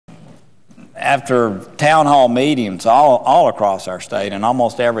after town hall meetings all across our state, in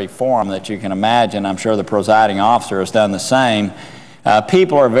almost every forum that you can imagine, I'm sure the presiding officer has done the same,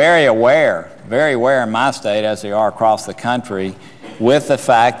 people are very aware in my state, as they are across the country, with the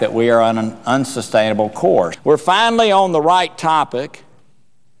fact that we are on an unsustainable course. We're finally on the right topic,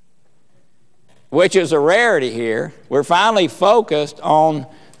 which is a rarity here. We're finally focused on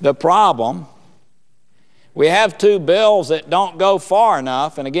the problem. We have two bills that don't go far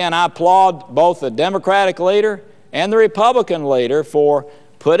enough, and again, I applaud both the Democratic leader and the Republican leader for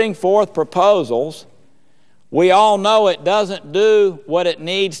putting forth proposals. We all know it doesn't do what it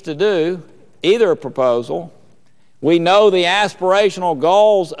needs to do, either proposal. We know the aspirational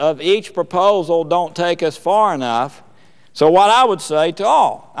goals of each proposal don't take us far enough. So what I would say to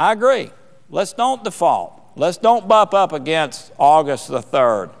all, I agree, let's don't default. Let's don't bump up against August the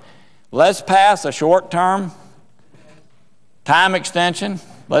 3rd. Let's pass a short-term time extension.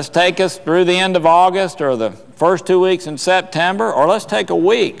 Let's take us through the end of August or the first 2 weeks in September, or let's take a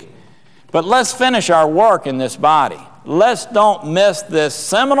week. But let's finish our work in this body. Let's don't miss this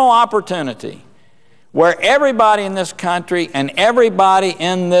seminal opportunity where everybody in this country and everybody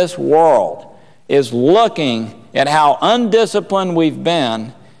in this world is looking at how undisciplined we've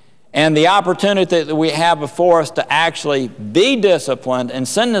been and the opportunity that we have before us to actually be disciplined and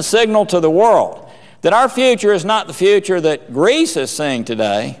send a signal to the world that our future is not the future that Greece is seeing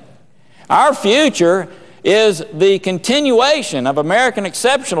today. Our future is the continuation of American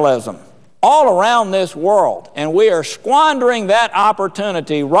exceptionalism all around this world, and we are squandering that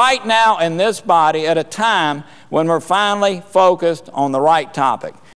opportunity right now in this body at a time when we're finally focused on the right topic.